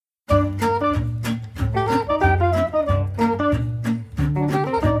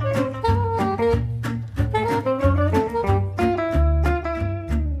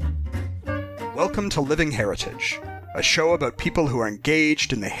to Living Heritage, a show about people who are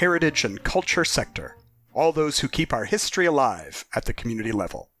engaged in the heritage and culture sector, all those who keep our history alive at the community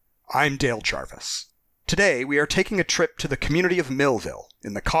level. I'm Dale Jarvis. Today, we are taking a trip to the community of Millville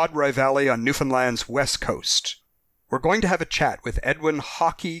in the Codroy Valley on Newfoundland's west coast. We're going to have a chat with Edwin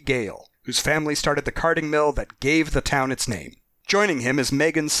Hockey Gale, whose family started the carding mill that gave the town its name. Joining him is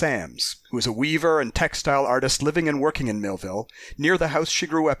Megan Sams, who is a weaver and textile artist living and working in Millville, near the house she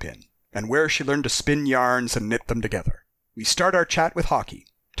grew up in, and where she learned to spin yarns and knit them together. We start our chat with Hockey,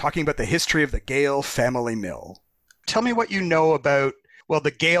 talking about the history of the Gale family mill. Tell me what you know about,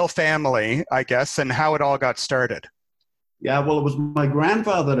 the Gale family, I guess, and how it all got started. Yeah, well, it was my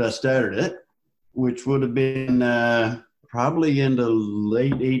grandfather that started it, which would have been probably in the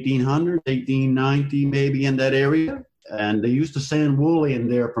late 1800s, 1890, maybe in that area. And they used to send wool in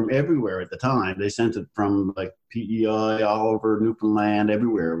there from everywhere at the time. They sent it from like PEI, all over Newfoundland,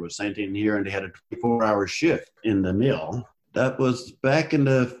 everywhere. It was sent in here, and they had a 24-hour shift in the mill. That was back in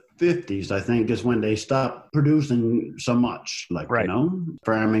the 50s, I think, is when they stopped producing so much. Right.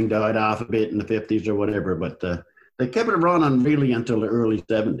 Farming died off a bit in the 50s or whatever, but they kept it running really until the early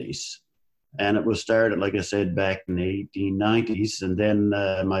 70s. And it was started, like I said, back in the 1890s. And then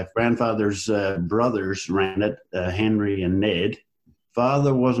my grandfather's brothers ran it, Henry and Ned.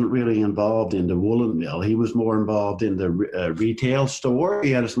 Father wasn't really involved in the woolen mill. He was more involved in the retail store.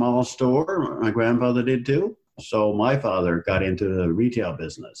 He had a small store. My grandfather did too. So my father got into the retail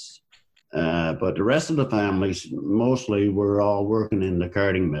business. But the rest of the families mostly were all working in the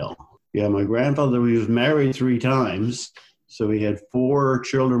carding mill. Yeah, my grandfather, he was married 3 times. So he had 4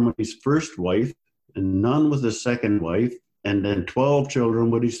 children with his first wife, and none with his second wife, and then 12 children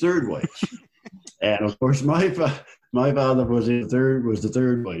with his third wife. And of course, my father was the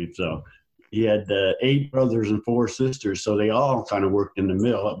third wife. So he had 8 brothers and 4 sisters. So they all kind of worked in the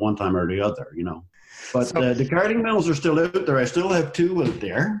mill at one time or the other, But the carding mills are still out there. I still have 2 out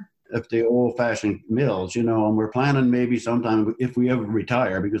there of the old-fashioned mills, and we're planning maybe sometime if we ever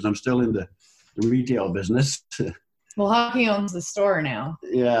retire, because I'm still in the retail business. Well, Hockey owns the store now.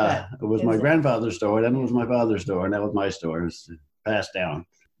 Yeah, it was my grandfather's store, then it was my father's store, and that was my store. It's passed down.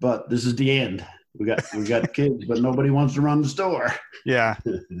 But this is the end. We got kids, but nobody wants to run the store. Yeah.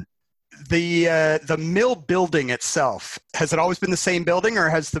 The mill building itself, has it always been the same building, or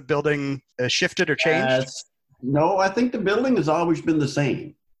has the building shifted or changed? No, I think the building has always been the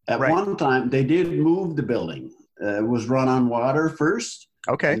same. At one time, they did move the building. It was run on water first.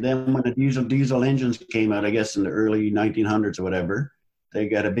 Okay. And then when the diesel engines came out, I guess in the early 1900s or whatever, they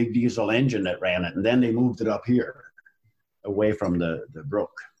got a big diesel engine that ran it, and then they moved it up here, away from the brook.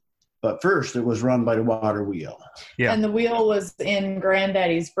 But first, it was run by the water wheel. Yeah. And the wheel was in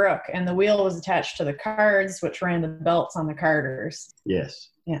Granddaddy's brook, and the wheel was attached to the cards, which ran the belts on the carders. Yes.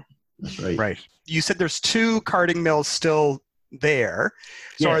 Yeah. That's right. Right. You said there's 2 carding mills still there.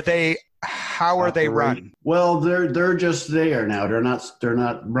 So yes. How are they run? Well, they're just there now. They're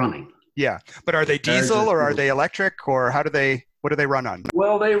not running. Yeah. But are they diesel or are they electric, or what do they run on?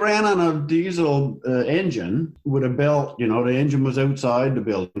 Well, they ran on a diesel engine with a belt. The engine was outside the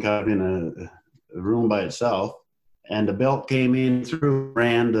building, kind of in a room by itself. And the belt came in through,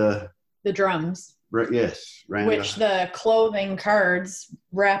 ran the drums. Yes. The clothing cards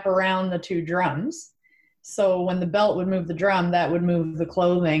wrap around the 2 drums. So when the belt would move the drum, that would move the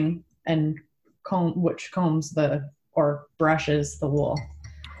clothing and which combs or brushes the wool.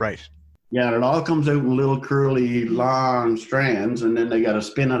 Right. Yeah, it all comes out in little curly, long strands, and then they got to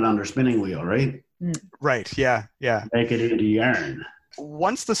spin it on their spinning wheel, right? Right, yeah. Make it into yarn.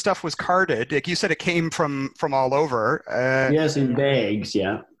 Once the stuff was carded, like you said, it came from all over. Yes, in bags,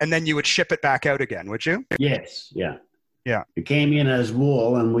 yeah. And then you would ship it back out again, would you? Yes, yeah. Yeah. It came in as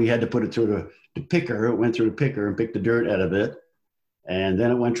wool, and we had to put it through the picker. It went through the picker and picked the dirt out of it. And then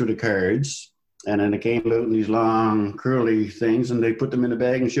it went through the cards, and then it came out in these long, curly things, and they put them in a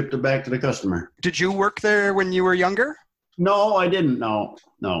bag and shipped it back to the customer. Did you work there when you were younger? No, I didn't. No.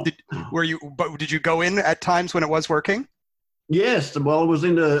 Did you go in at times when it was working? Yes. Well, it was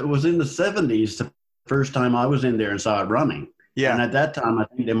in the 70s, the first time I was in there and saw it running. Yeah. And at that time, I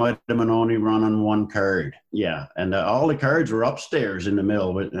think they might have been only running 1 card. Yeah. And all the cards were upstairs in the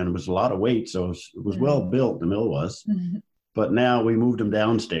mill, and it was a lot of weight, so it was well built, the mill was. Mm-hmm. But now we moved them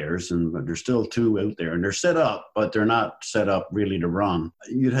downstairs, and there's still 2 out there, and they're set up, but they're not set up really to run.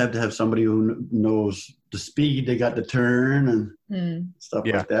 You'd have to have somebody who knows the speed they got to turn and stuff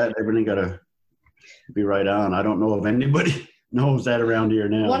like that. Everything got to be right on. I don't know if anybody knows that around here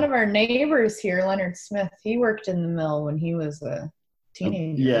now. One of our neighbors here, Leonard Smith, he worked in the mill when he was a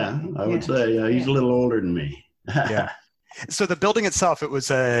teenager. Yeah, I would say. He's a little older than me. Yeah. So the building itself,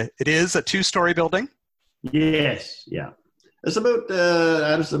 it is a two-story building. Yes, yeah. It's about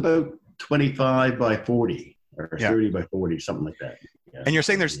 25 by 40 or 30 by 40, something like that. Yeah. And you're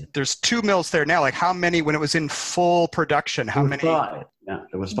saying there's two mills there now. Like how many when it was in full production? How many? Five. Yeah,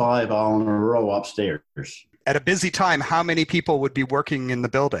 there was 5 all in a row upstairs. At a busy time, how many people would be working in the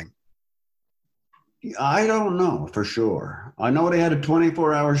building? I don't know for sure. I know they had a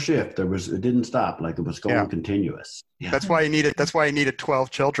 24-hour shift. It didn't stop, like it was going continuous. Yeah. That's why you needed 12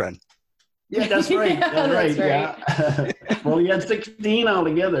 children. Yeah, that's right. That's right. Yeah. Well, you had 16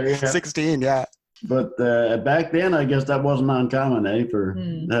 altogether. Yeah. 16, yeah. But back then, I guess that wasn't uncommon, for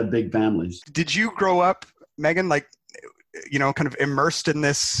have big families. Did you grow up, Megan, like, kind of immersed in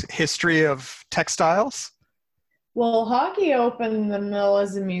this history of textiles? Well, Hockey opened the mill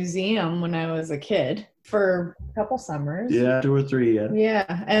as a museum when I was a kid for a couple summers. Yeah, 2 or 3, yeah.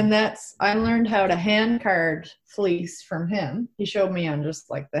 Yeah, and I learned how to hand card fleece from him. He showed me on just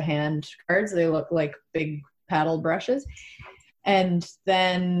like the hand cards. They look like big paddle brushes. And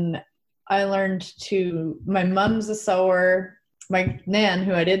then I learned my mom's a sewer. My nan,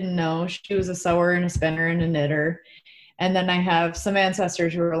 who I didn't know, she was a sewer and a spinner and a knitter. And then I have some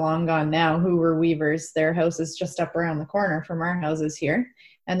ancestors who are long gone now who were weavers. Their house is just up around the corner from our houses here.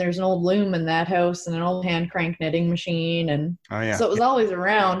 And there's an old loom in that house and an old hand crank knitting machine. And so it was always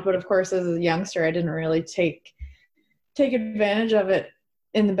around. But of course, as a youngster, I didn't really take advantage of it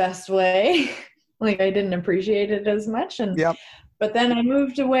in the best way. Like I didn't appreciate it as much. But then I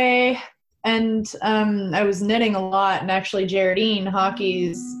moved away and I was knitting a lot. And actually Geraldine,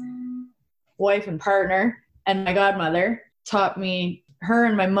 Hockey's wife and partner, and my godmother her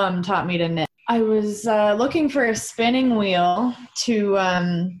and my mom taught me to knit. I was looking for a spinning wheel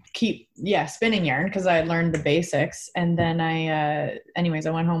to keep spinning yarn because I had learned the basics. And then I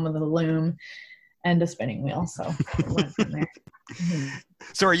went home with a loom and a spinning wheel. So I went from there. Mm-hmm.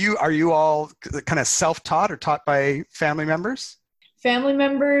 So are you all kind of self-taught or taught by family members? Family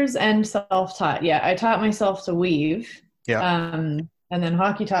members and self-taught. Yeah, I taught myself to weave. Yeah. And then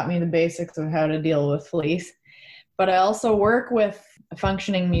Hockey taught me the basics of how to deal with fleece. But I also work with a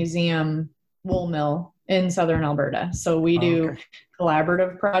functioning museum wool mill in southern Alberta. So we do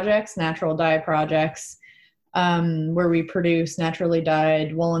collaborative projects, natural dye projects, where we produce naturally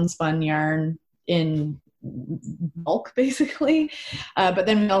dyed woolen spun yarn in bulk, basically. But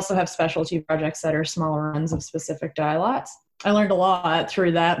then we also have specialty projects that are smaller runs of specific dye lots. I learned a lot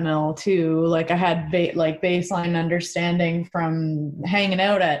through that mill too. Like I had baseline understanding from hanging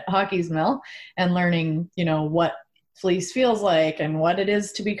out at Hockey's mill and learning, what fleece feels like and what it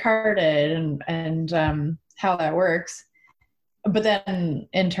is to be carded and how that works. But then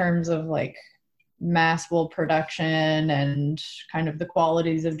in terms of like mass wool production and kind of the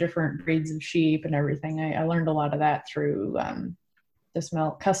qualities of different breeds of sheep and everything, I learned a lot of that through this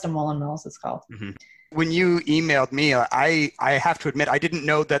mill, Custom Woolen Mills it's called. Mm-hmm. When you emailed me, I have to admit, I didn't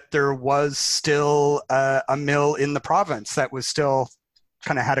know that there was still a mill in the province that was still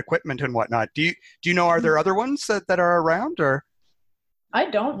kind of had equipment and whatnot. Do you know, are there other ones that are around or? I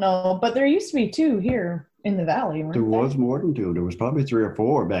don't know, but there used to be 2 here in the valley. There was more than 2. There was probably 3 or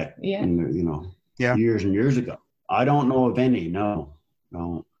 4 back in the, years and years ago. I don't know of any, no,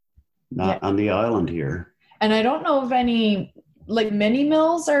 not on the island here. And I don't know of any. Like mini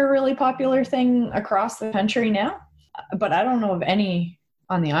mills are a really popular thing across the country now, but I don't know of any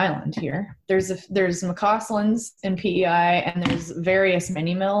on the island here. There's McCausland's in PEI and there's various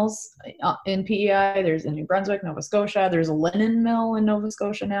mini mills in PEI. There's in New Brunswick, Nova Scotia. There's a linen mill in Nova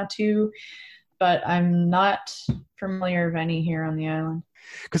Scotia now too, but I'm not familiar of any here on the island.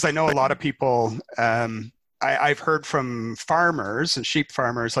 Because I know a lot of people, I've heard from farmers and sheep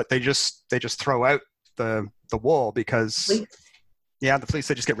farmers, like they just throw out the wool because the fleece,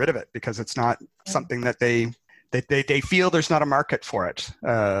 they just get rid of it because it's not something that they feel there's not a market for it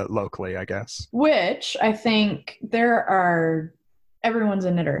locally, I guess. Which I think everyone's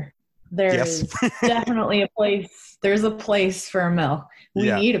a knitter. There's definitely there's a place for a mill.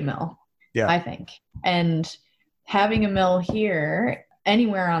 We need a mill, I think. And having a mill here,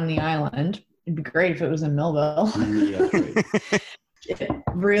 anywhere on the island, it'd be great if it was in Millville. It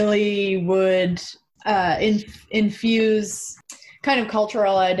really would infuse kind of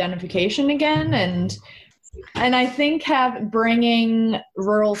cultural identification again, and I think bringing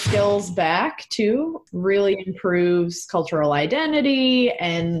rural skills back too really improves cultural identity,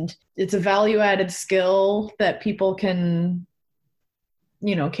 and it's a value-added skill that people can,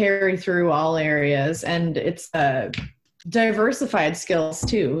 carry through all areas, and it's diversified skills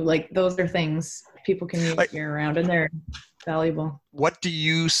too. Like those are things people can use year round, and they're valuable. What do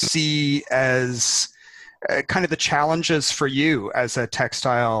you see as kind of the challenges for you as a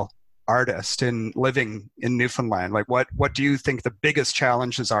textile artist in living in Newfoundland? Like what do you think the biggest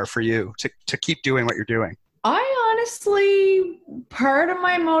challenges are for you to keep doing what you're doing? I honestly, part of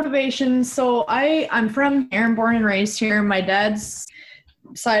my motivation, so I'm from here, I'm born and raised here. My dad's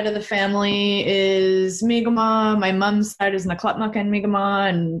side of the family is Mi'kmaq. My mom's side is Naklapmuk and Mi'kmaq,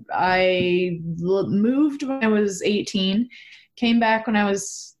 and I moved when I was 18, came back when I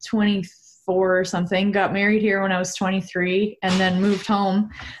was 24 or something, got married here when I was 23, and then moved home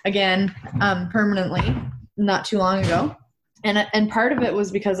again permanently not too long ago. And part of it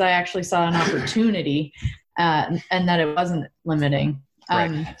was because I actually saw an opportunity and that it wasn't limiting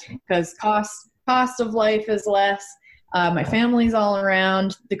because cost of life is less. My family's all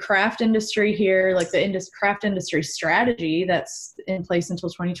around. The craft industry here, like the craft industry strategy that's in place until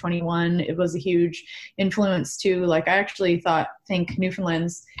 2021, it was a huge influence too. Like I actually think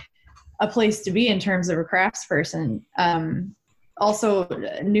Newfoundland's a place to be in terms of a craftsperson. Also,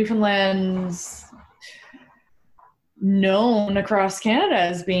 Newfoundland's known across Canada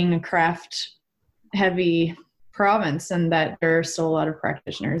as being a craft-heavy province, and that there are still a lot of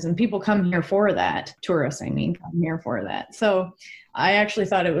practitioners, and people come here for that. Tourists, come here for that. So I actually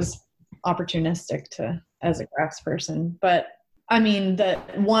thought it was opportunistic as a craftsperson. But I mean,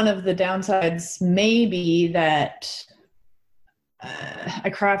 one of the downsides may be that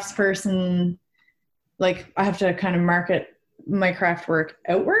a craftsperson, like I have to kind of market my craft work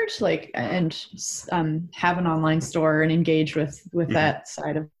outward, and have an online store and engage with that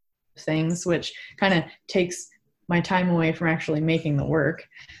side of things, which kind of takes my time away from actually making the work.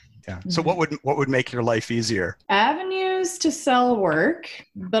 Yeah. So what would make your life easier? Avenues to sell work,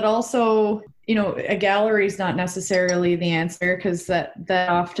 but also, a gallery is not necessarily the answer, because that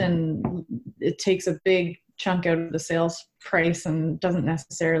often it takes a big chunk out of the sales price and doesn't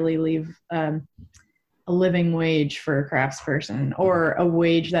necessarily leave a living wage for a craftsperson, or a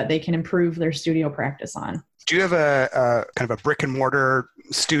wage that they can improve their studio practice on. Do you have a kind of a brick and mortar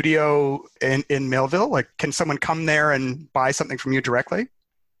studio in Millville? Like, can someone come there and buy something from you directly?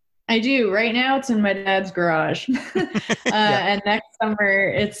 I do. Right now it's in my dad's garage. And next summer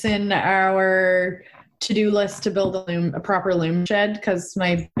it's in our to-do list to build a proper loom shed, because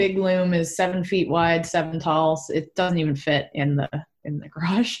my big loom is 7 feet wide, 7 tall. So it doesn't even fit in the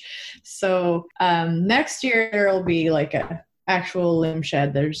garage. So next year there'll be like a actual loom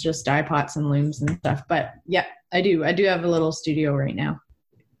shed. There's just dye pots and looms and stuff. But yeah, I do have a little studio right now.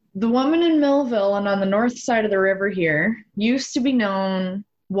 The woman in Millville and on the north side of the river here used to be known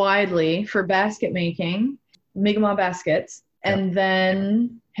widely for basket making, Mi'kmaq baskets, and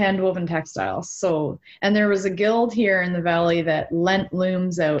then hand-woven textiles. And there was a guild here in the valley that lent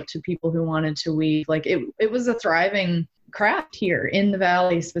looms out to people who wanted to weave. Like it was a thriving craft here in the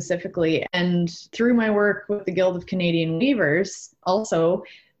valley specifically. And through my work with the Guild of Canadian Weavers, also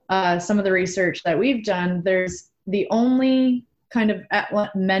some of the research that we've done, there's the only kind of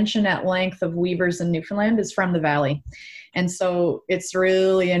mention at length of weavers in Newfoundland is from the valley. And so it's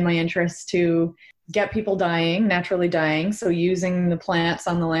really in my interest to get people naturally dyeing. So using the plants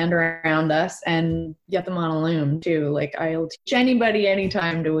on the land around us and get them on a loom too. Like I'll teach anybody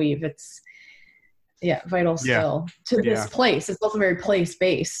anytime to weave. It's vital skill to this place. It's also very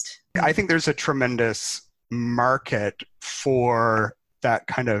place-based. I think there's a tremendous market for that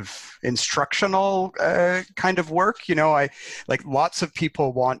kind of instructional kind of work. I like lots of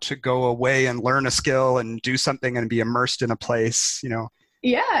people want to go away and learn a skill and do something and be immersed in a place,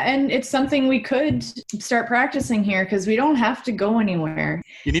 Yeah, and it's something we could start practicing here, because we don't have to go anywhere.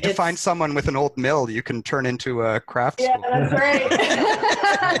 You need to find someone with an old mill you can turn into a craft school. That's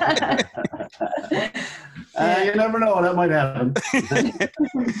right. You never know, that might happen.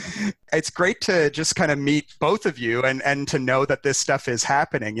 It's great to just kind of meet both of you and to know that this stuff is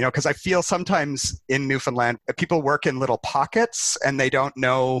happening, because I feel sometimes in Newfoundland, people work in little pockets and they don't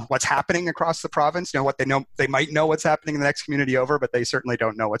know what's happening across the province. They might know what's happening in the next community over, but they certainly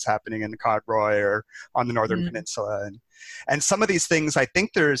don't know what's happening in Codroy or on the Northern Peninsula. And some of these things, I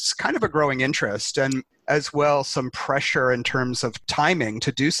think there's kind of a growing interest and as well some pressure in terms of timing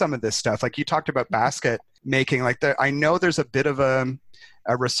to do some of this stuff. Like you talked about basket making, I know there's a bit of a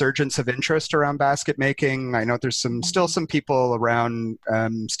resurgence of interest around basket making. I know there's still some people around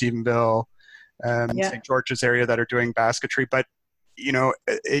Stephenville, St. George's area that are doing basketry, but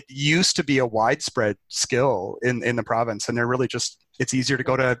it used to be a widespread skill in the province, and they're really it's easier to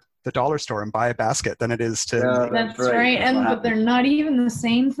go to the dollar store and buy a basket than it is to. Yeah, that's right. But they're not even the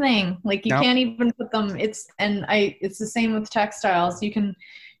same thing. Like can't even put them. It's the same with textiles. You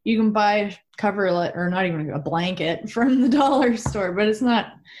can buy coverlet, or not even a blanket from the dollar store, but it's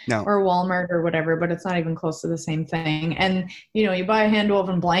not, No. or Walmart or whatever, but it's not even close to the same thing. And, you know, you buy a hand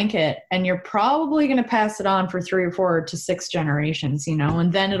woven blanket and you're probably going to pass it on for 3 or 4 to 6 generations, you know,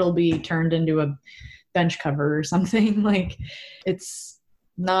 and then it'll be turned into a bench cover or something. Like, it's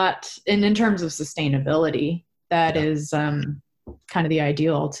not, and in terms of sustainability, that is kind of the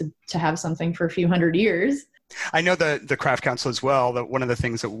ideal, to have something for a few hundred years. I know the Craft Council as well, that one of the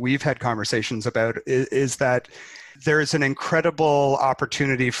things that we've had conversations about is that there's an incredible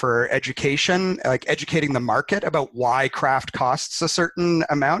opportunity for education, like educating the market about why craft costs a certain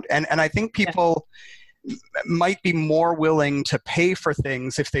amount. And I think people might be more willing to pay for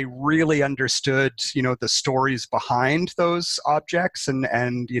things if they really understood, you know, the stories behind those objects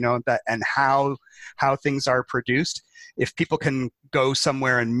and you know, that, and how things are produced. If people can go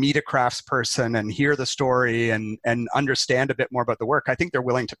somewhere and meet a craftsperson and hear the story and understand a bit more about the work, I think they're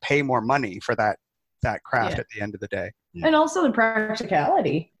willing to pay more money for that craft at the end of the day. And also the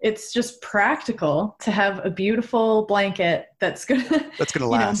practicality. It's just practical to have a beautiful blanket that's gonna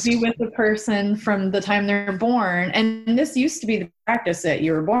last. Be with the person from the time they're born. And this used to be the practice that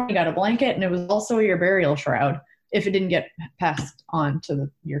you were born, you got a blanket, and it was also your burial shroud if it didn't get passed on to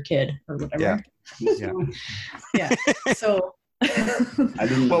your kid or whatever. Yeah. So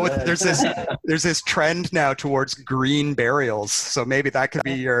well, there's this trend now towards green burials, so maybe that could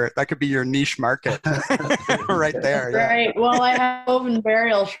be your niche market right there. Yeah. Right. Well, I have woven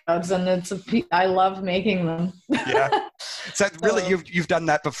burial shrouds, and I love making them. Yeah. So really, you've done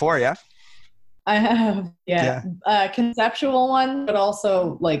that before, yeah? I have. Yeah. Conceptual one, but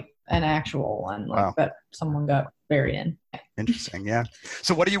also like an actual one, like that someone got buried in. Interesting. Yeah.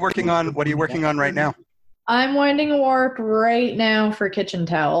 So what are you working on? What are you working on right now? I'm winding a warp right now for kitchen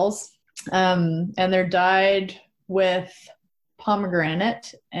towels. And they're dyed with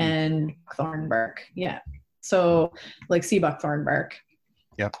pomegranate and thorn bark. Yeah. So like sea buckthorn bark.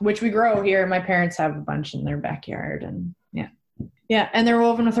 Yep. Which we grow here. My parents have a bunch in their backyard, and yeah, and they're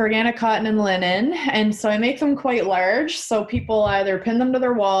woven with organic cotton and linen. And so I make them quite large. So people either pin them to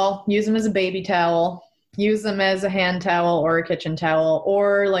their wall, use them as a baby towel, use them as a hand towel or a kitchen towel,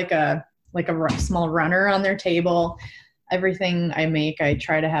 or like a small runner on their table. Everything I make, I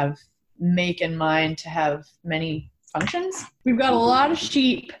try to make in mind to have many functions. We've got a lot of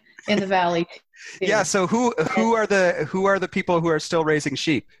sheep in the valley. Yeah. So who are the people who are still raising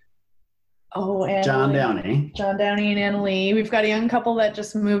sheep? Oh, John Downey and Anna Lee. We've got a young couple that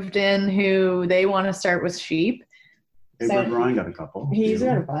just moved in who they want to start with sheep. Edward Ryan got a couple. He's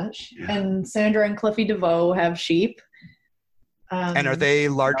got a bunch. Yeah. And Sandra and Cliffy DeVoe have sheep. And are they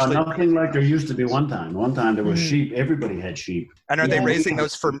largely nothing like there used to be one time? One time there was sheep. Everybody had sheep. And are they raising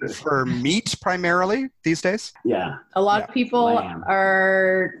those for meat primarily these days? Yeah. A lot of people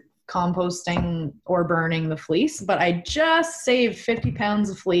are composting or burning the fleece, but I just saved 50 pounds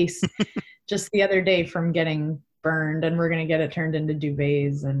of fleece just the other day from getting burned, and we're going to get it turned into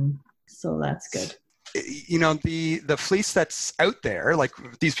duvets, and so that's good. You know, the fleece that's out there, like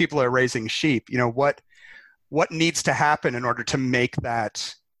these people are raising sheep, you know, what needs to happen in order to make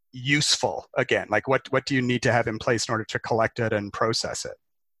that useful again? Like what do you need to have in place in order to collect it and process it?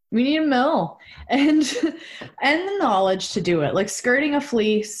 We need a mill and the knowledge to do it. Like skirting a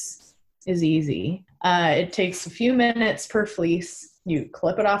fleece is easy. It takes a few minutes per fleece. You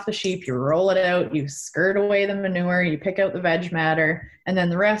clip it off the sheep, you roll it out, you skirt away the manure, you pick out the veg matter, and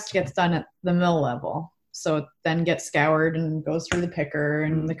then the rest gets done at the mill level. So it then gets scoured and goes through the picker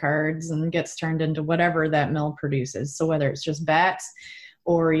and the cards and gets turned into whatever that mill produces. So whether it's just bats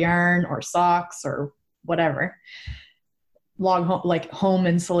or yarn or socks or whatever. Like home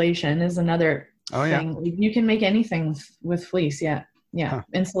insulation is another thing. You can make anything with fleece. Yeah. Huh.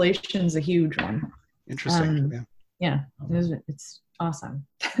 Insulation is a huge one. Interesting. It's awesome.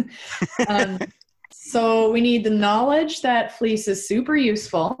 So we need the knowledge that fleece is super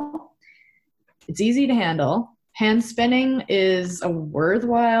useful. It's easy to handle. Hand spinning is a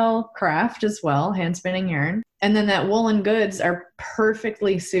worthwhile craft as well, hand spinning yarn. And then that woolen goods are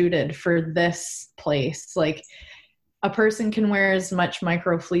perfectly suited for this place. Like a person can wear as much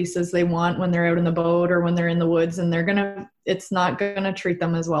micro fleece as they want when they're out in the boat or when they're in the woods, and it's not gonna treat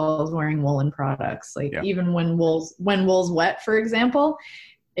them as well as wearing woolen products. Like even when wool's wet, for example,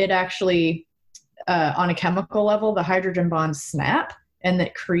 it actually, on a chemical level, the hydrogen bonds snap and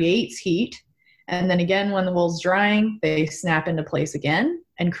that creates heat. And then again, when the wool's drying, they snap into place again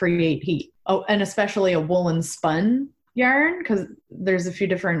and create heat. Oh, and especially a woolen spun yarn, because there's a few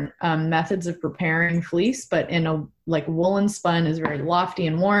different methods of preparing fleece, but woolen spun is very lofty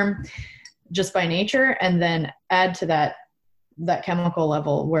and warm just by nature, and then add to that chemical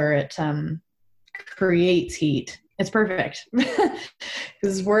level where it creates heat. It's perfect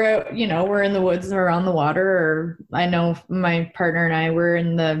because we're in the woods or on the water, or I know my partner and I,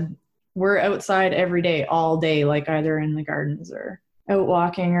 we're outside every day, all day, like either in the gardens or out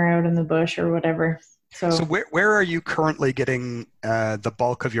walking or out in the bush or whatever. So where are you currently getting the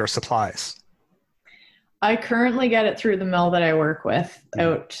bulk of your supplies? I currently get it through the mill that I work with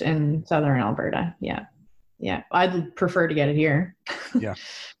out in southern Alberta. Yeah. Yeah. I'd prefer to get it here. Yeah.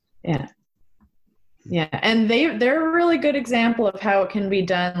 Yeah. Yeah. And they're a really good example of how it can be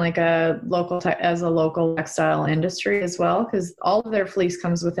done like as a local textile industry as well, because all of their fleece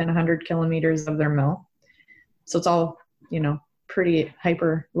comes within 100 kilometers of their mill. So it's all, pretty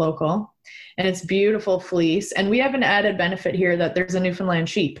hyper local, and it's beautiful fleece. And we have an added benefit here that there's a Newfoundland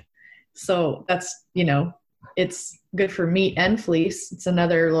sheep. So that's, it's good for meat and fleece. It's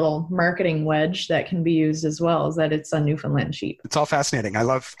another little marketing wedge that can be used as well, is that it's a Newfoundland sheep. It's all fascinating. I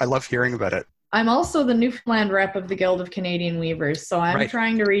love hearing about it. I'm also the Newfoundland rep of the Guild of Canadian Weavers. So I'm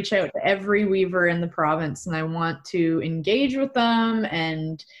trying to reach out to every weaver in the province, and I want to engage with them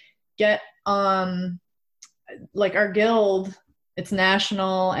and get on, like, our guild. It's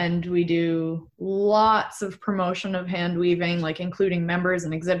national, and we do lots of promotion of hand weaving, like including members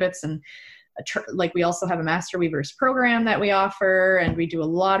and exhibits, and we also have a Master Weavers program that we offer, and we do a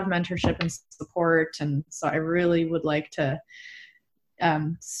lot of mentorship and support. And so I really would like to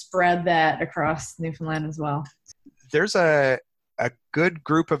spread that across Newfoundland as well. There's a good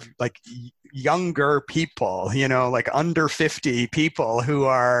group of like younger people, like under 50 people who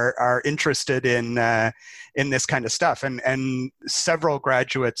are interested in this kind of stuff, and several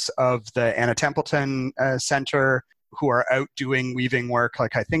graduates of the Anna Templeton Center who are out doing weaving work.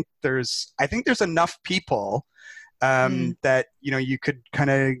 Like I think there's enough people that you could kind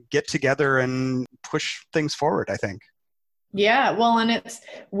of get together and push things forward, I think. Yeah, well, and it's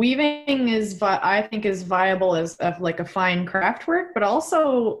weaving I think is viable as like a fine craft work, but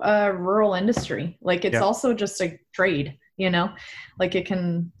also a rural industry. Like it's also just a trade, like it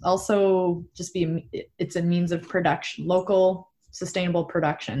can also just it's a means of production, local sustainable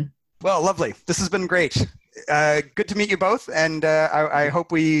production. Well, lovely. This has been great. Good to meet you both, and I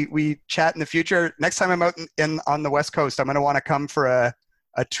hope we chat in the future. Next time I'm out on the West Coast, I'm going to want to come for a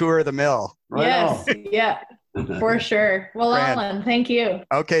tour of the mill. Right yes, on. Yeah. For sure. Well, Brad. Alan, thank you.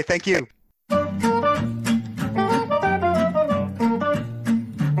 Okay, thank you.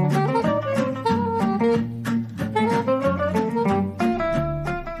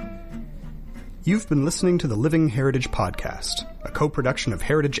 You've been listening to the Living Heritage Podcast, a co-production of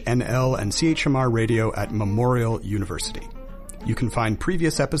Heritage NL and CHMR Radio at Memorial University. You can find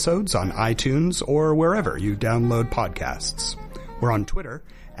previous episodes on iTunes or wherever you download podcasts. We're on Twitter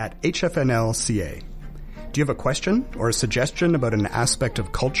at HFNLCA. Do you have a question or a suggestion about an aspect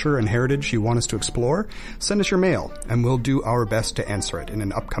of culture and heritage you want us to explore? Send us your mail, and we'll do our best to answer it in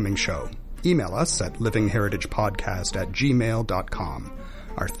an upcoming show. Email us at livingheritagepodcast@gmail.com.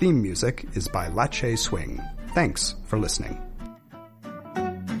 Our theme music is by Lache Swing. Thanks for listening.